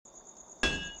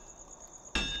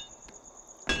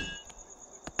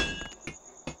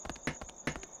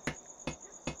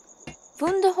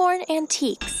Wunderhorn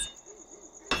Antiques.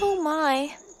 Oh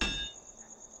my.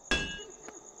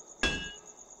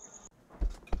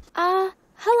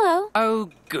 Hello. Oh,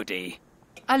 goody.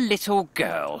 A little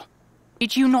girl.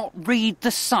 Did you not read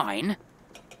the sign?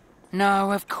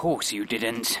 No, of course you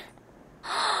didn't.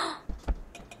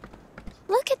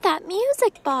 Look at that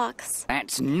music box.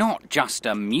 That's not just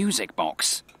a music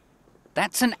box.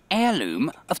 That's an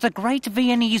heirloom of the great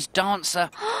Viennese dancer.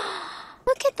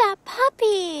 Look at that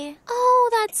puppy. Oh,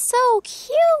 that's so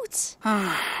cute.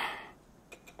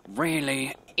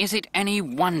 Really, is it any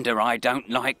wonder I don't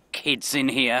like kids in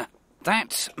here?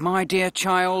 That, my dear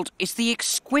child, is the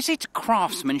exquisite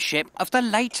craftsmanship of the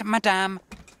late Madame.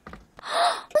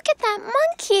 Look at that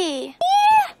monkey.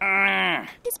 Yeah.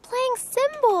 He's playing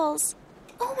cymbals.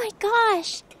 Oh my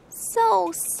gosh.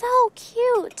 So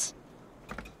cute.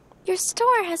 Your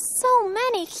store has so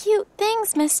many cute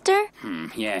things, mister.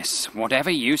 Yes,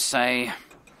 whatever you say.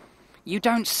 You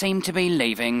don't seem to be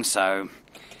leaving, so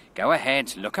go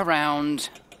ahead, look around.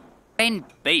 Then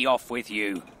be off with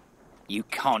you. You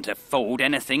can't afford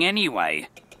anything anyway.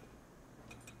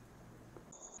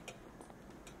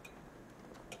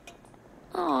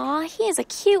 Aw, he is a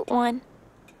cute one,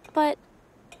 but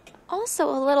also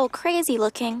a little crazy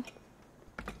looking.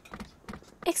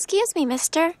 Excuse me,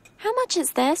 mister. How much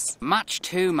is this? Much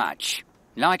too much.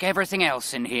 Like everything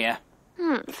else in here.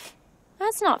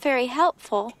 That's not very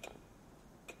helpful.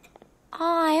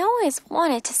 I always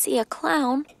wanted to see a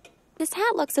clown. This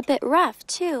hat looks a bit rough,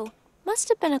 too. Must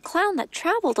have been a clown that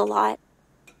traveled a lot.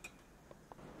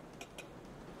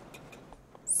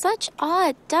 Such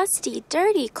odd, dusty,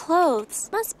 dirty clothes.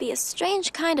 Must be a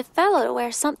strange kind of fellow to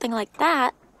wear something like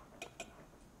that.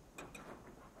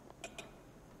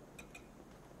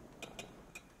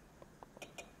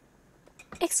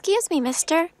 Excuse me,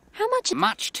 mister. How much...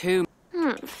 Much too...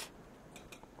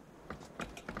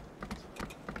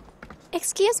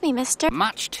 Excuse me, mister.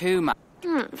 Much too much.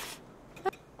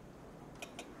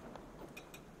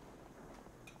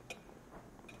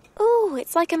 Ooh,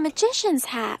 it's like a magician's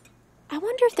hat. I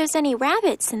wonder if there's any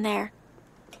rabbits in there.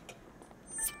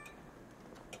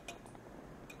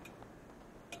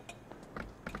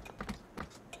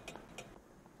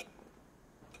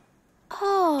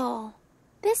 Oh,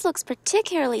 this looks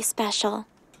particularly special.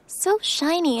 So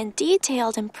shiny and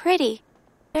detailed and pretty.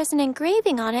 There's an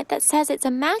engraving on it that says it's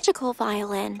a magical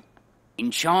violin.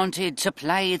 Enchanted to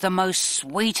play the most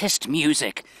sweetest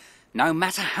music, no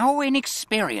matter how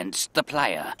inexperienced the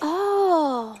player.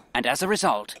 Oh. And as a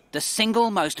result, the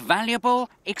single most valuable,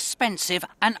 expensive,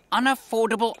 and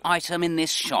unaffordable item in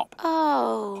this shop.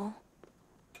 Oh.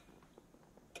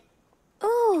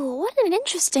 Ooh, what an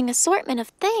interesting assortment of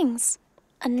things.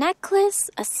 A necklace,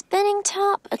 a spinning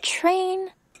top, a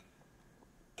train.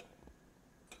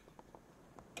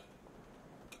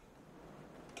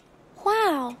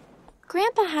 Wow.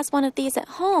 Grandpa has one of these at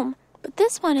home, but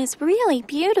this one is really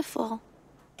beautiful.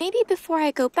 Maybe before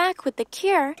I go back with the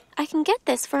cure, I can get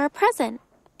this for a present.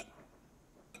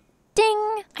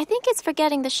 Ding! I think it's for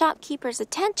getting the shopkeeper's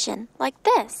attention, like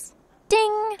this.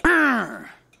 Ding!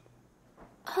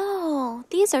 Oh,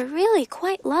 these are really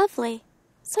quite lovely.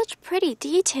 Such pretty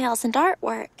details and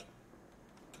artwork.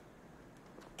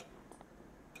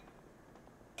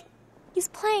 He's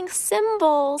playing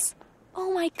cymbals.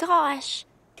 Oh my gosh.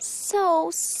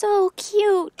 So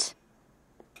cute.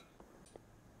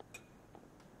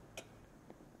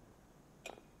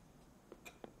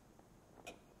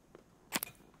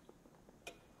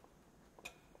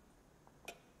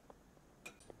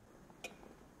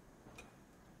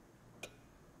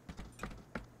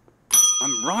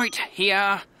 I'm right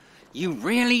here. You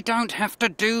really don't have to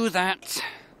do that.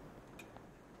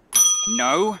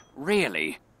 No,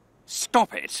 really.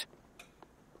 Stop it.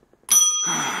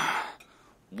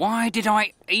 Why did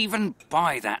I even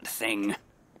buy that thing?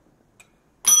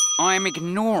 I'm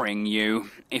ignoring you,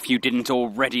 if you didn't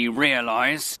already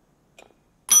realize.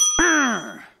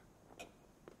 Stop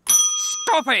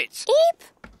it! Eep!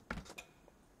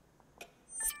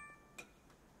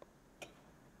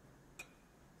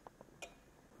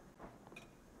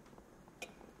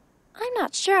 I'm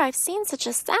not sure I've seen such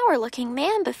a sour-looking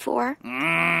man before.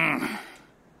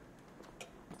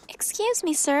 Excuse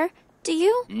me, sir. Do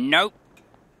you? Nope.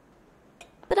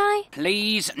 But I...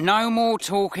 Please, no more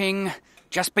talking.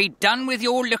 Just be done with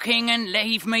your looking and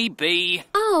leave me be.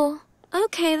 Oh,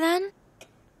 okay then.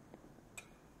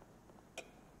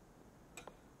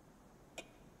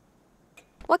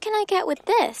 What can I get with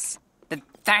this?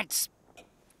 That's...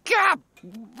 Gah!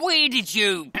 Where did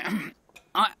you...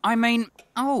 I mean...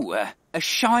 Oh, a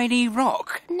shiny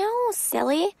rock. No,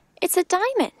 silly. It's a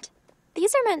diamond.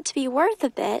 These are meant to be worth a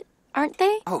bit. aren't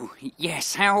they? Oh,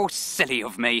 yes, how silly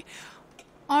of me.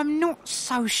 I'm not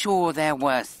so sure they're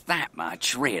worth that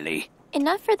much, really.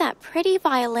 Enough for that pretty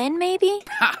violin, maybe?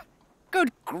 Ha!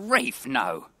 Good grief,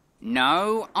 no.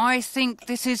 No, I think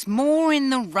this is more in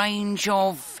the range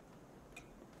of...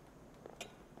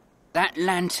 that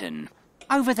lantern,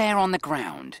 over there on the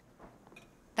ground.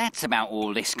 That's about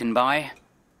all this can buy.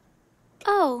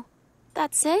 Oh,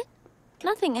 that's it?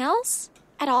 Nothing else?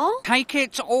 At all? Take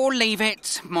it or leave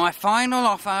it, my final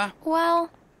offer.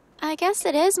 Well, I guess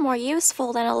it is more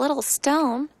useful than a little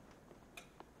stone.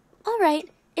 All right,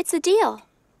 it's a deal.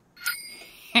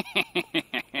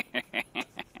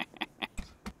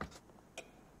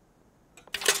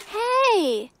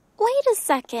 Hey, wait a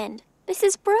second. This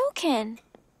is broken.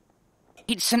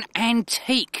 It's an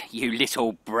antique, you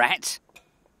little brat.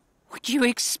 What do you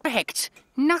expect?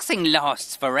 Nothing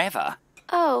lasts forever.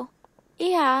 Oh,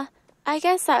 yeah, I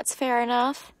guess that's fair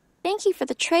enough. Thank you for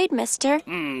the trade, mister.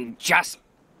 Just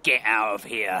get out of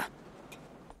here.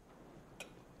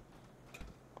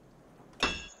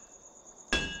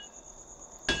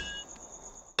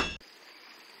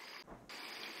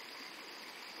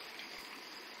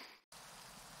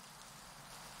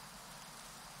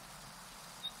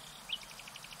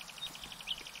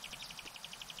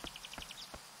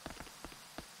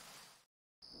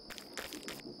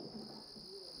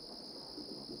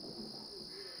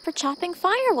 For chopping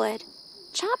firewood.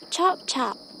 Chop, chop,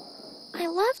 chop. I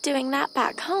love doing that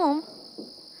back home.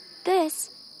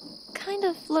 This kind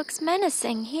of looks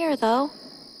menacing here, though.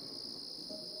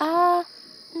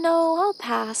 No, I'll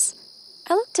pass.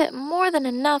 I looked at more than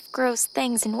enough gross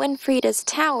things in Winfrieda's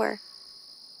tower.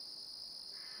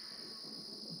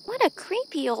 What a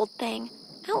creepy old thing.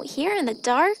 Out here in the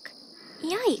dark?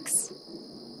 Yikes.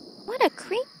 What a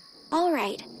creep. All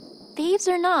right, thieves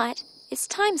or not, it's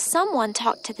time someone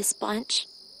talked to this bunch.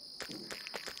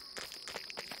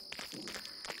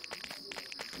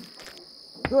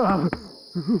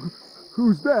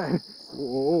 Who's that?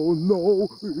 Oh no,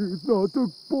 it's not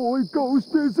the boy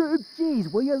ghost, is it? Geez,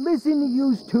 will you listen to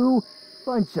yous two?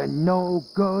 Bunch of no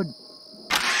good.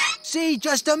 See,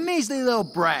 just a measly little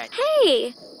brat.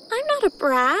 Hey, I'm not a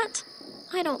brat.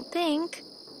 I don't think.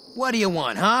 What do you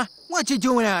want, huh? What you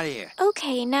doing out here?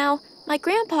 Okay, now, my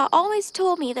grandpa always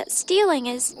told me that stealing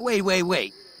is...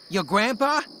 Wait. Your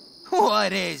grandpa?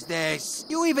 What is this?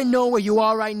 You even know where you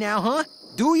are right now, huh?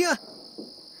 Do you?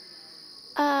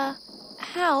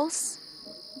 House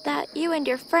that you and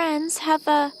your friends have,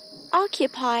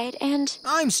 occupied, and...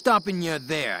 I'm stopping you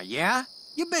there, yeah?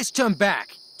 You best turn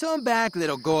back. Turn back,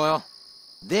 little girl.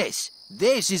 This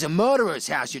is a murderer's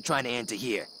house you're trying to enter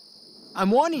here.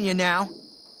 I'm warning you now.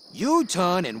 You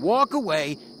turn and walk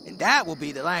away, and that will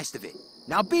be the last of it.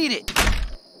 Now beat it.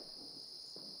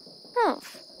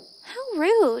 Humph. How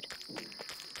rude.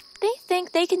 They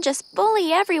think they can just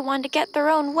bully everyone to get their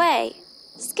own way.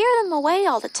 Scare them away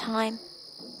all the time.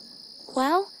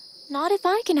 Well, not if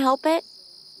I can help it.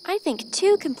 I think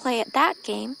two can play at that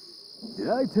game. Did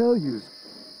I tell you?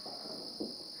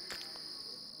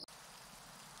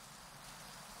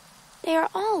 They are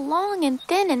all long and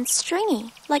thin and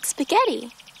stringy, like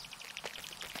spaghetti.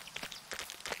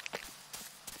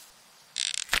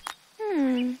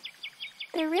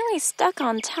 They're really stuck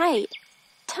on tight.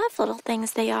 Tough little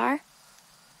things they are.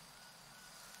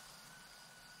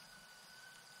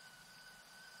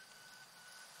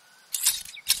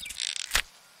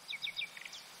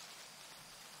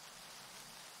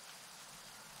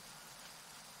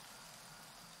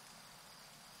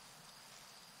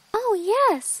 Oh,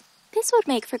 yes. This would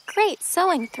make for great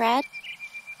sewing thread.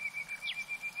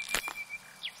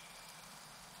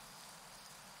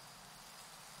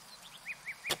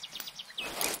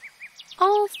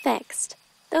 All fixed.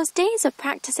 Those days of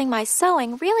practicing my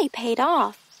sewing really paid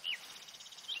off.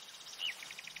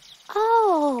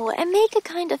 Oh, and make a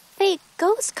kind of fake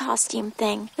ghost costume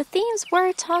thing. The thieves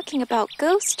were talking about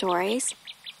ghost stories.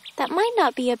 That might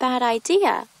not be a bad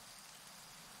idea.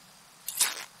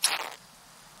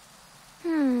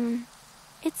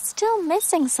 It's still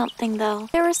missing something, though.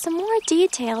 There were some more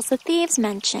details the thieves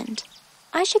mentioned.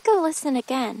 I should go listen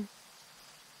again.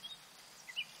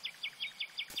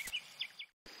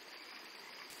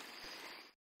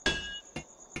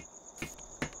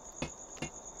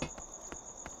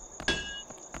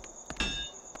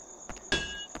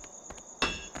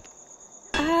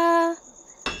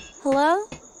 Hello?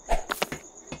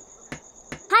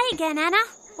 Hi again, Anna.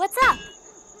 What's up?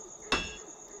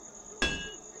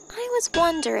 I was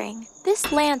wondering,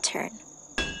 this lantern,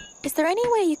 is there any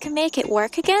way you can make it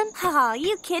work again? Oh,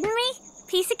 you kidding me?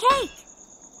 Piece of cake.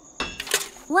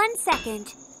 1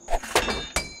 second.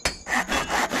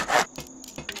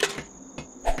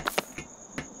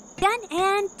 Done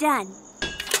and done.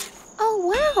 Oh,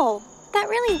 wow. That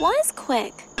really was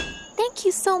quick. Thank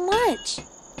you so much.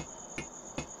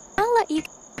 I'll let you...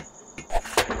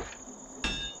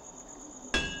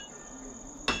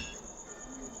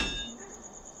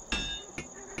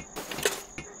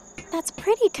 That's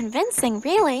pretty convincing,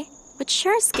 really. Would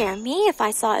sure scare me if I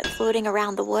saw it floating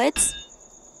around the woods.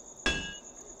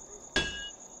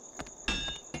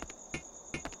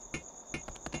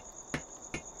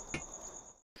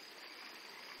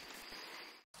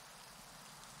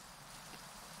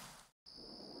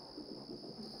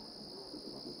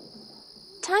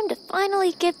 Time to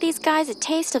finally give these guys a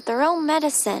taste of their own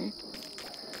medicine.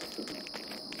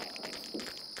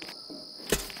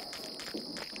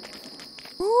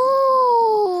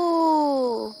 Ooh!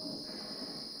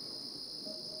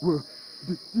 Well,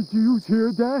 did you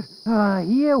hear that?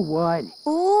 Hear what?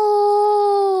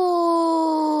 Ooh!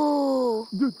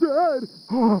 Dad!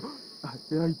 Oh,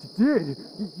 I did.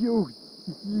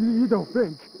 You don't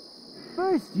think.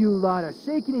 First you lot are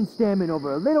shaking and stammering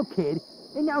over a little kid,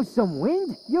 and now some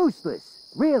wind?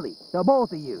 Useless. Really, the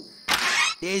both of you.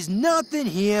 There's nothing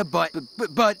here but...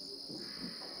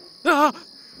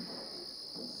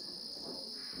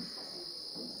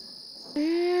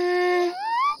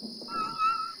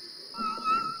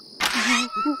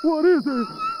 What is it?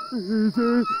 Is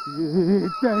it?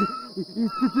 It's Dad. It's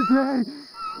Dad.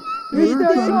 It's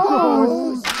the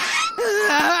ghost!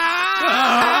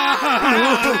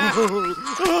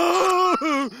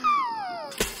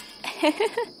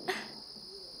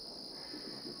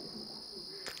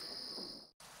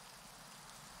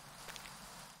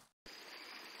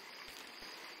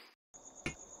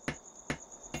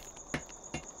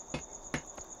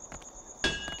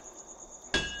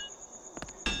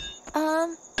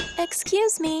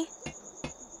 Excuse me.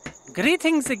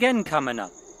 Greetings again, Commoner.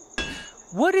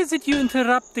 What is it you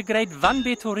interrupt the great Van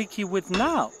Betoriki with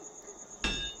now?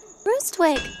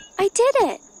 Roostwig, I did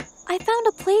it. I found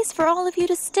a place for all of you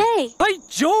to stay. By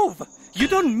Jove! You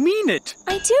don't mean it!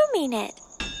 I do mean it.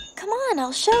 Come on,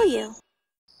 I'll show you.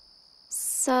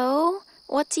 So,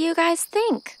 what do you guys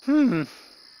think?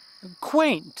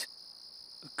 Quaint.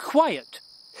 Quiet.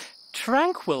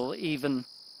 Tranquil, even.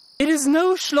 It is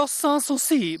no Schloss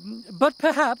Sans-Souci, but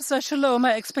perhaps I shall lower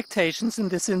my expectations in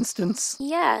this instance.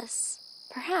 Yes,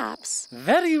 perhaps.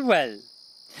 Very well.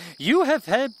 You have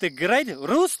helped the great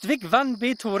Roostwig van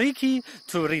Betoriki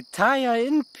to retire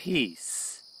in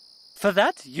peace. For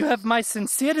that, you have my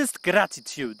sincerest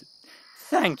gratitude.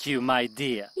 Thank you, my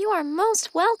dear. You are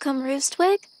most welcome,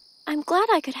 Roostwig. I'm glad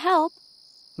I could help.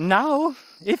 Now,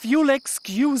 if you'll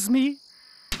excuse me...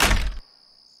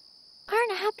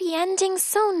 Aren't happy endings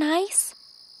so nice?